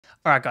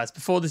All right, guys,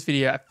 before this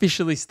video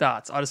officially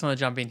starts, I just want to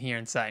jump in here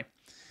and say,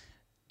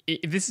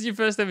 if this is your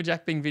first ever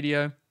Jack Bing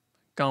video,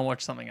 go and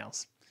watch something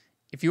else.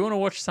 If you want to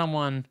watch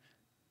someone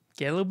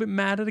get a little bit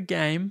mad at a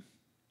game,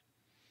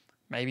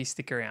 maybe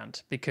stick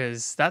around,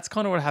 because that's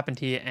kind of what happened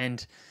here.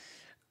 And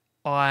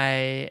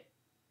I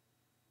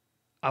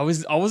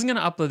wasn't going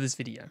to upload this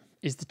video,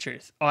 is the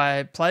truth.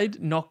 I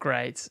played not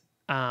great,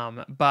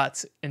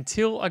 but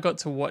until I got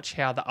to watch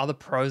how the other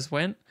pros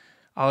went,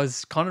 I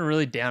was kind of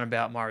really down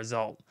about my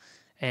result.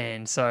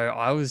 And so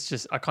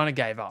I kind of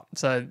gave up.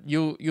 So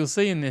you'll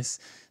see in this,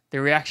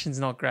 the reaction's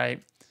not great.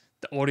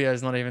 The audio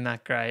is not even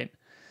that great.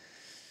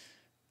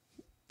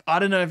 I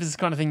don't know if it's the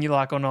kind of thing you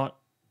like or not,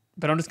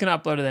 but I'm just going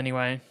to upload it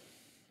anyway.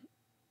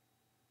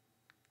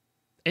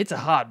 It's a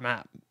hard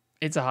map.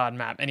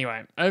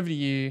 Anyway, over to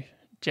you,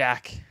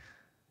 Jack.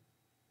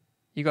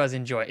 You guys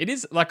enjoy. It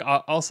is, like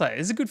I'll say,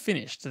 there's a good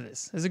finish to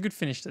this.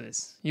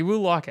 You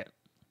will like it.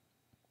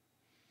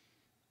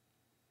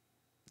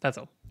 That's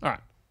all. All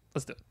right,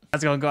 let's do it.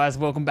 How's it going, guys?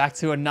 Welcome back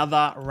to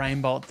another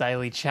Rainbolt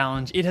Daily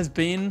Challenge. It has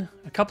been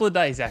a couple of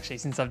days, actually,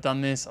 since I've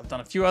done this. I've done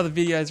a few other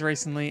videos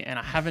recently, and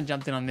I haven't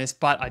jumped in on this,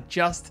 but I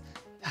just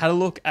had a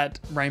look at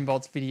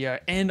Rainbolt's video,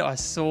 and I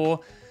saw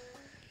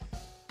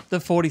the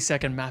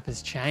 40-second map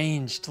has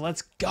changed.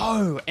 Let's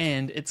go!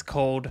 And it's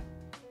called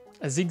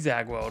a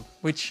zigzag world,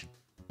 which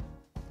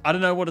I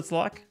don't know what it's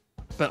like,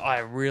 but I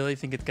really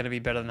think it's going to be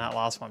better than that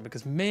last one,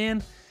 because,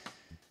 man,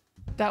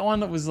 that one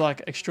that was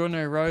like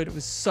Extraordinary Road, it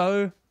was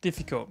so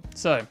difficult.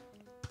 So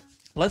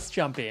let's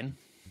jump in.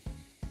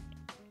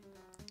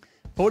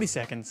 40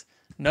 seconds,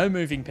 no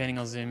moving, panning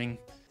or zooming.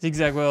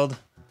 Zigzag world,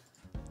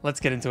 let's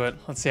get into it.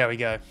 Let's see how we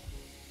go.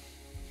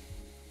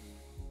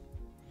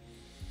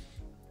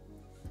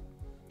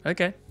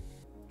 Okay,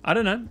 I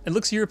don't know, it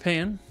looks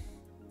European.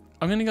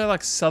 I'm gonna go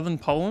like Southern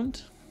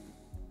Poland.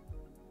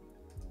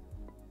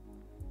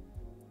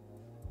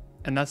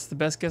 And that's the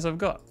best guess I've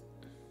got.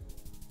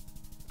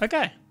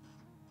 Okay.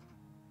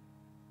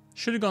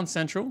 Should have gone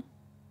Central,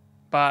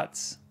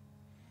 but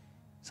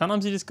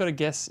sometimes you just got to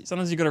guess.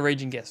 Sometimes you got to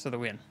region guess for the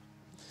win.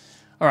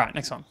 All right,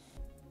 next one.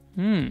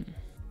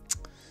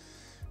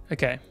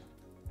 Okay,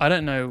 I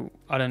don't know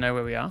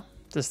where we are.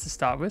 Just to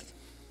start with,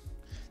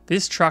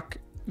 this truck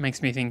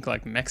makes me think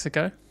like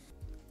Mexico.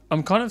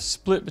 I'm kind of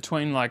split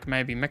between like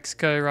maybe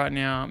Mexico right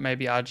now,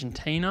 maybe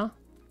Argentina.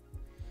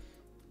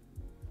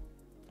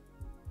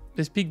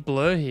 This big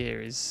blur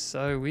here is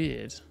so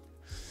weird.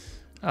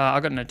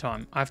 I got no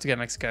time. I have to go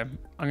Mexico.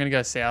 I'm going to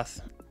go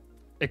south.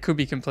 It could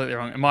be completely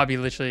wrong. It might be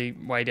literally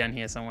way down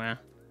here somewhere.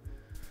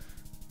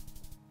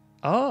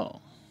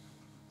 Oh.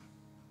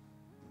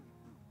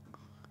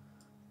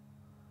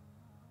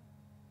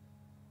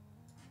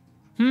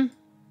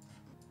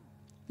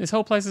 This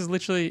whole place is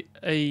literally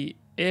a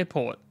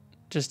airport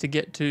just to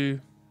get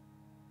to.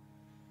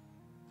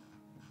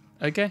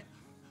 Okay.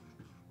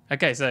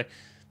 Okay, so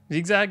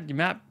zigzag, your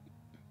map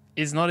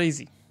is not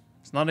easy.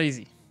 It's not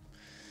easy.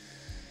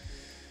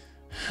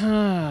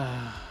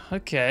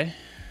 Okay.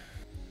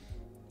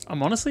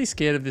 I'm honestly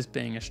scared of this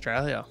being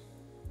Australia.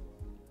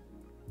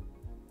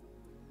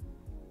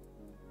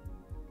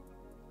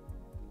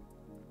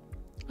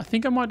 I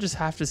think I might just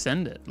have to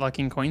send it, like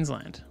in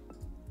Queensland.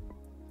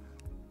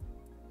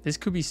 This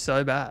could be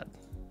so bad.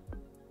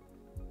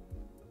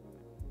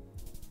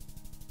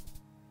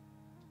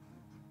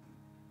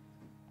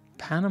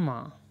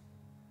 Panama.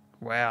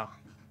 Wow.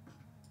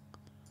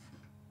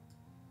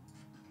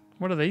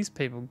 What are these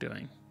people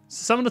doing?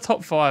 Some of the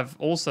top 5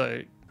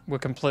 also were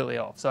completely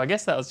off. So I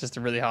guess that was just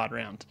a really hard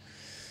round.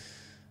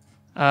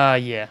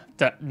 Yeah,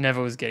 that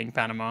never was getting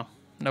Panama.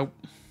 Nope.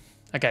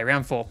 Okay,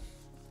 round 4.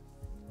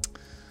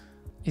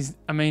 Is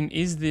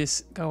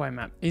this, go away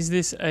map. Is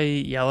this a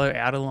yellow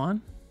outer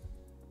line?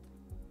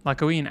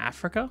 Like, are we in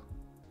Africa?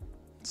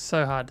 It's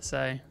so hard to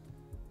say.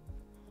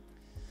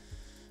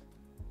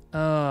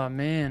 Oh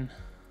man,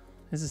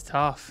 this is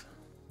tough.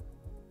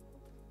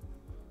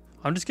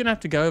 I'm just gonna have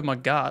to go with my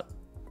gut.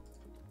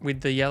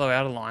 With the yellow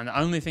outer line, the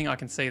only thing I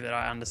can see that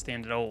I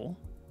understand at all.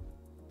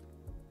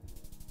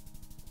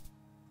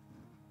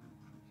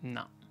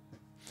 No.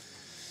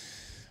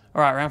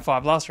 All right, round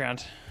 5, last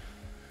round.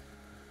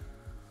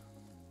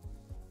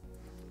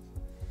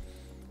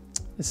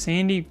 The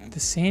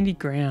sandy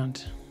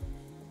ground.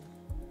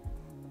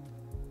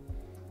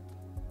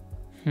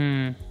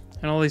 And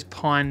all these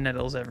pine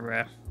nettles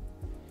everywhere.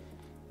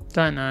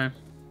 Don't know.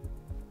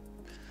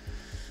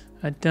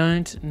 I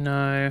don't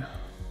know.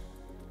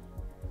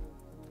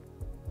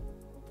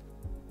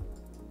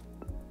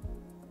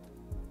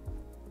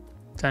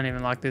 Don't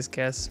even like this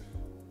guess.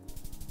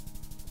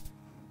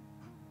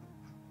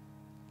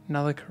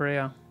 Another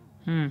Korea.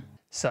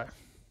 So,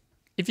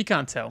 if you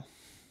can't tell,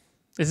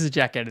 this is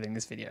Jack editing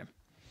this video.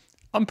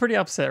 I'm pretty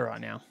upset right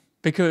now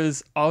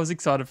because I was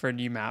excited for a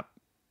new map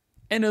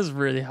and it was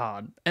really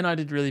hard and I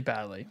did really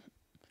badly.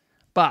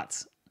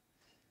 But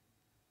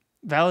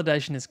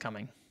validation is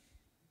coming.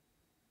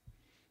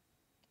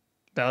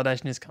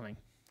 Validation is coming.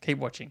 Keep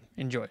watching.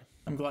 Enjoy.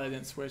 I'm glad I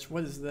didn't switch.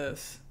 What is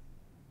this?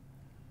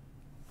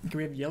 Can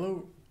we have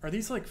yellow Are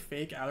these like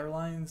fake outer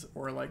lines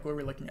or like what are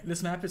we looking at?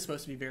 This map is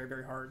supposed to be very,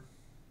 very hard.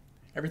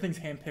 Everything's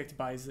handpicked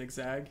by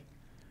Zigzag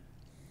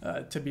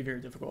to be very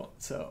difficult.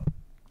 So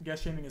guess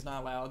streaming is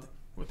not allowed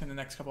within the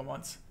next couple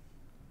months.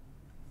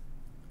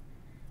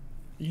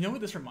 You know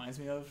what this reminds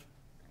me of?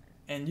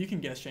 And you can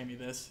guess stream me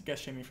this.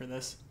 Guess stream me for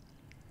this.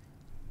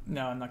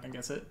 No, I'm not going to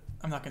guess it.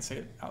 I'm not going to say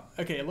it out.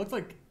 Okay, it looked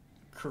like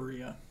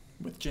Korea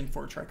with Gen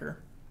 4 Trekker.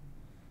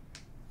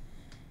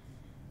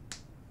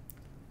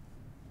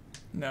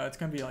 No, it's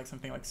going to be like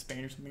something like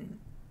Spain or something.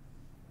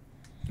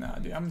 Nah,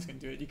 dude, I'm just going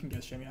to do it. You can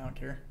guess stream me. I don't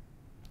care.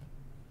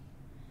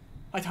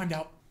 I timed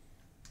out.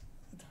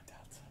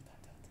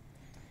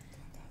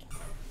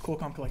 Cool,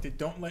 calm, collected.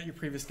 Don't let your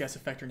previous guess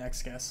affect your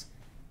next guess.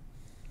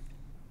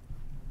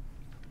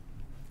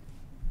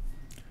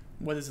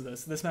 What is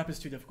this? This map is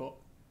too difficult.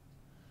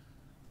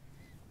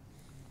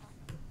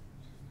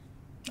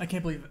 I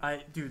can't believe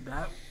dude,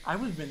 that I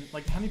would have been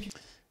like, how many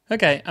people?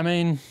 Okay, I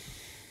mean,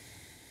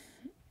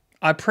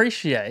 I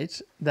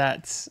appreciate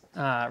that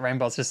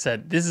Rainbolts just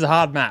said this is a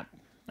hard map.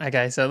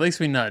 Okay, so at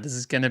least we know this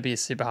is going to be a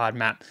super hard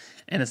map,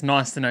 and it's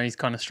nice to know he's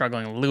kind of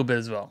struggling a little bit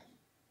as well.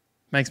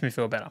 Makes me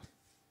feel better.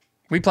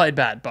 We played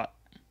bad, but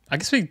I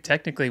guess we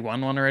technically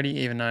won one already,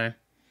 even though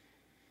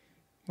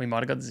we might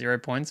have got 0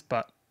 points,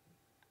 but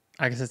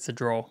I guess it's a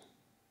draw.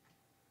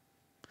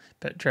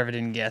 But Trevor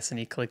didn't guess, and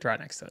he clicked right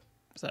next to it.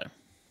 So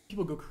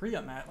People go Korea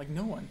on that, like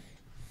no one.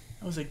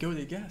 I was like, go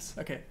to guess.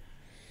 Okay.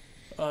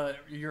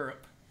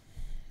 Europe.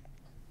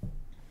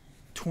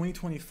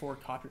 2024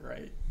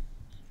 copyright.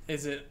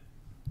 Is it,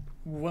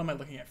 what am I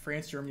looking at?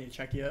 France, Germany,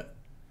 Czechia,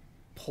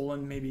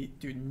 Poland, maybe?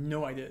 Dude,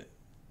 no idea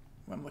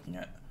what I'm looking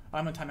at.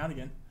 I'm on timeout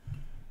again.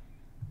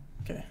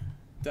 Okay.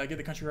 Did I get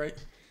the country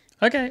right?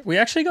 okay, we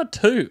actually got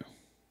 2.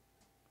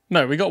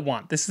 No, we got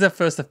 1. This is our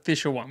first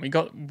official one.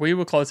 We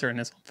were closer in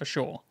this one for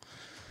sure.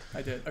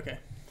 I did. Okay.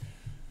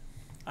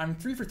 I'm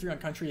 3 for 3 on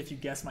country if you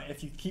guess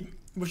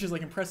which is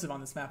like impressive on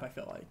this map, I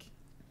feel like.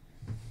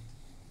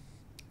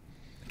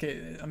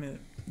 Okay, I'm gonna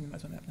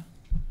minimize my map now.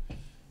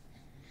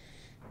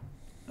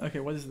 Okay,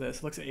 what is this?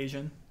 It looks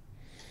Asian.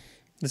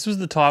 This was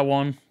the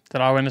Taiwan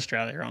that I went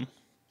Australia on.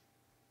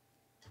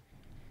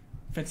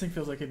 Fencing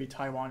feels like it'd be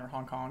Taiwan or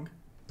Hong Kong.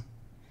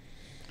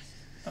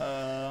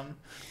 I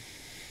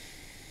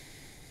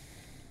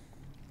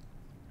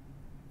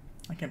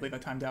can't believe I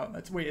timed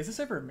out. Wait, is this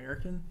ever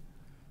American?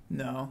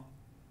 No.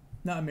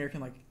 Not American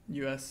like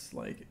US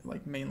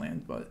like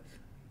mainland, but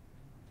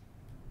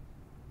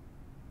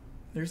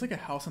there's like a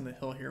house on the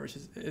hill here, which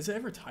is it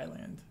ever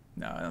Thailand?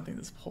 No, I don't think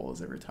this pole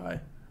is ever Thai.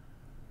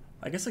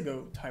 I guess I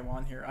go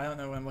Taiwan here. I don't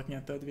know what I'm looking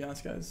at though, to be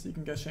honest, guys. You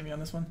can guess shame me on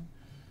this one.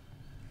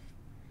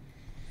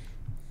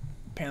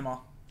 Panama.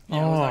 Yeah,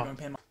 I was not going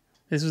Panama.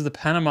 This was the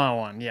Panama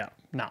one. Yeah,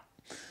 no.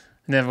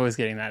 Never was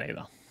getting that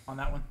either. On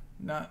that one.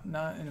 Not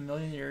in a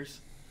million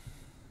years.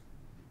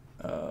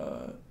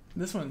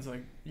 This one's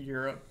like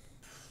Europe,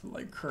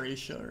 like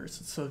Croatia or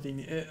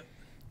Slovenia. It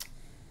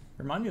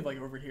remind me of like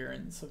over here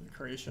in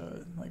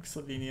Croatia, like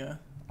Slovenia.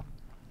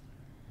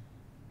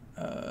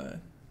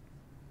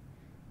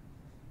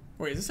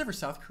 Wait, is this ever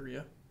South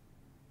Korea?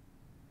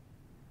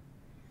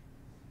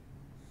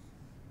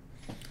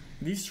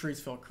 These streets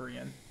feel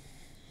Korean.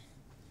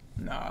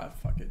 Nah,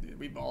 fuck it, dude.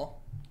 We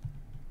ball.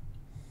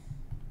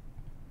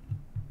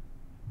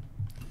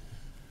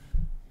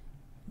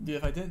 Dude,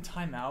 if I didn't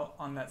time out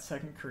on that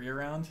second Korea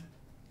round,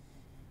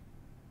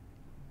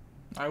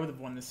 I would have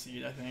won this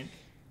seed, I think.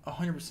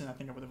 100% I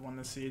think I would have won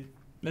this seed.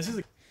 This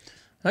is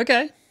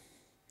Okay.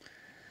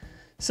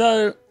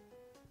 So,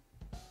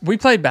 we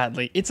played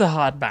badly. It's a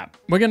hard map.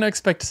 We're going to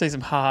expect to see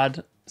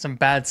some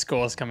bad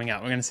scores coming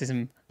out. We're going to see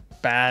some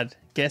bad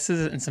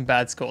guesses and some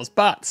bad scores.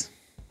 But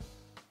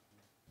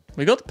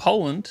we got to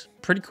Poland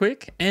pretty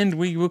quick and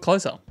we were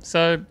closer.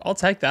 So, I'll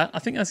take that. I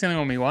think that's the only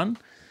one we won.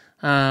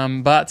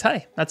 But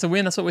hey, that's a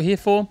win. That's what we're here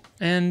for.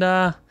 And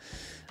I'm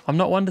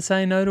not one to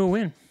say no to a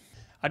win.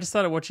 I just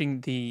started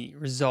watching the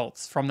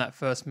results from that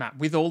first map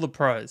with all the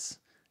pros.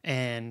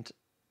 And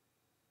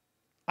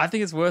I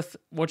think it's worth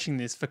watching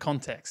this for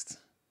context.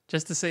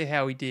 Just to see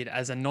how he did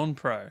as a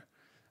non-pro.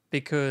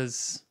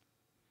 Because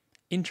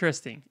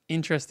interesting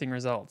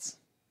results.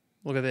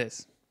 Look at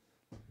this.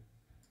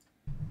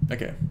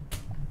 okay.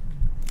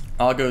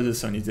 I'll go to the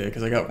Sony day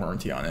because I got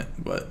warranty on it.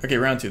 But okay,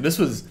 round 2. This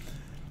was...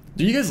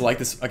 Do you guys like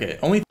this? Okay,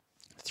 only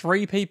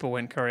 3 people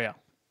went Korea.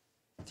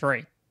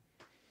 3.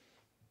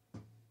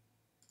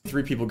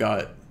 3 people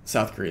got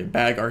South Korea.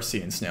 Bag,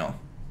 RC, and Snail.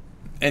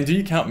 And do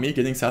you count me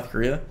getting South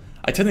Korea?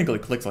 I technically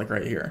clicked like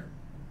right here.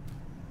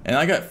 And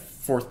I got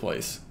 4th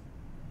place.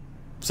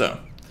 So,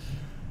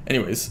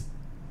 anyways.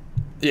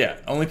 Yeah,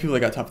 only people that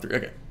got top 3.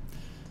 Okay.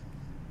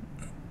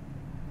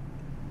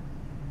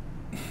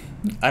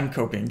 I'm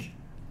coping.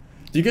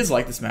 Do you guys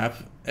like this map?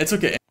 It's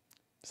okay.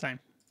 Same.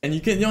 And you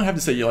don't have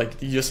to say you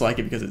just like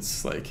it because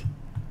it's like...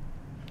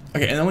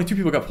 Okay, and only 2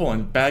 people got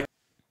Poland. Bag...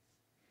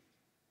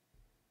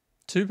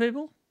 2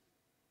 people?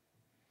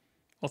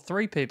 Or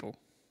 3 people?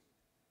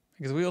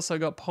 Because we also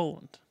got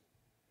Poland.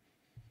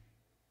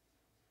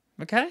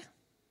 Okay.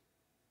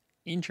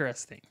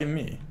 Interesting. And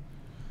me.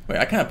 Wait,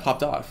 I kind of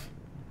popped off.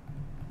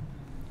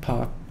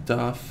 Popped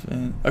off.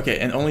 And okay,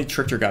 and only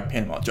Trickster got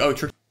Panama. Oh,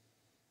 Trickster.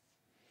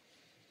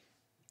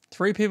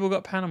 3 people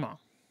got Panama.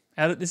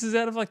 This is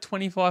out of like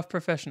 25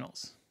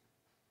 professionals.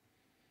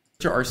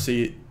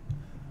 RC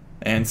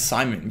and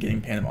Simon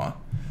getting Panama.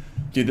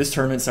 Dude, this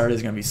tournament Saturday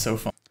is going to be so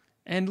fun.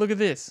 And look at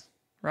this.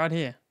 Right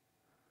here.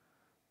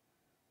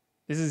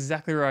 This is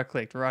exactly where I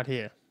clicked. Right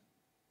here.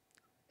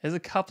 There's a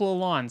couple of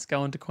lines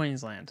going to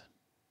Queensland.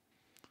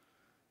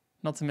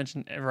 Not to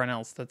mention everyone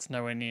else that's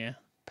nowhere near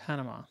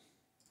Panama.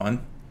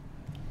 Fun.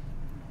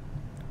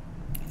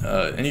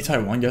 Any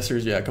Taiwan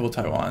guessers? Yeah, a couple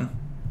Taiwan.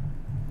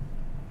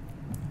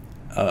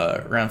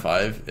 Round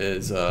 5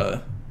 is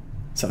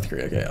South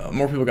Korea. Okay,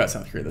 more people got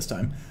South Korea this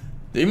time.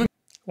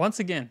 Once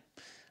again,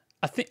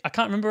 I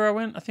can't remember where I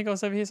went. I think I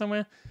was over here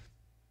somewhere.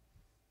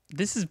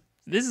 This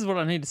is what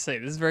I need to see.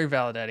 This is very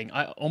validating.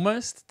 I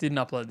almost didn't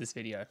upload this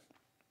video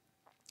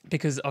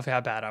because of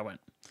how bad I went.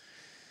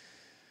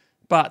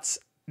 But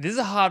this is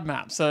a hard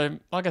map. So,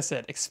 like I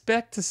said,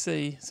 expect to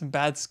see some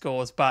bad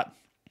scores, but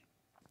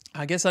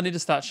I guess I need to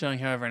start showing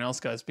how everyone else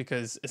goes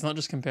because it's not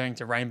just comparing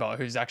to Rainbolt,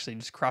 who's actually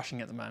just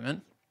crushing at the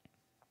moment.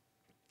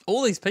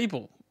 All these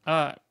people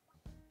are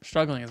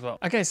struggling as well.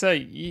 Okay, so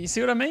you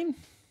see what I mean?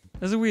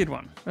 It was a weird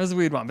one.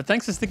 But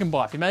thanks for sticking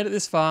by. If you made it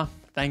this far,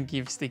 thank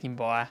you for sticking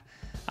by.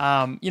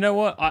 You know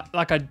what?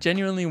 I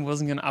genuinely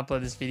wasn't going to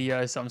upload this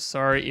video, so I'm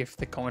sorry if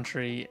the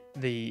commentary,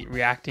 the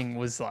reacting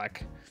was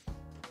like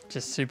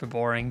just super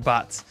boring,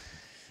 but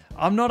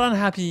I'm not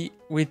unhappy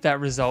with that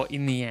result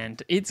in the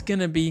end. It's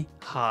going to be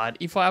hard.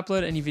 If I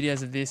upload any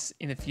videos of this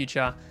in the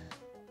future,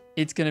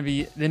 they're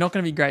not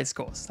going to be great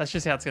scores. That's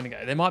just how it's going to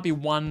go. There might be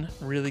one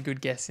really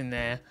good guess in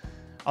there.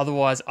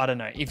 Otherwise, I don't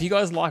know. If you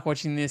guys like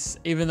watching this,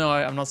 even though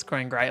I'm not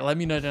scoring great, let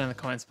me know down in the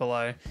comments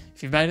below.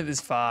 If you've made it this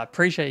far,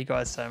 appreciate you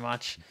guys so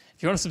much.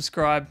 If you want to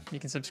subscribe, you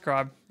can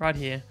subscribe right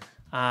here.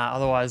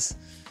 Otherwise,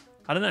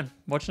 I don't know.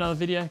 Watch another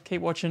video.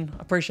 Keep watching.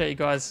 I appreciate you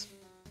guys.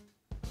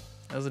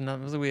 That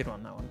was a weird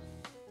one, that one.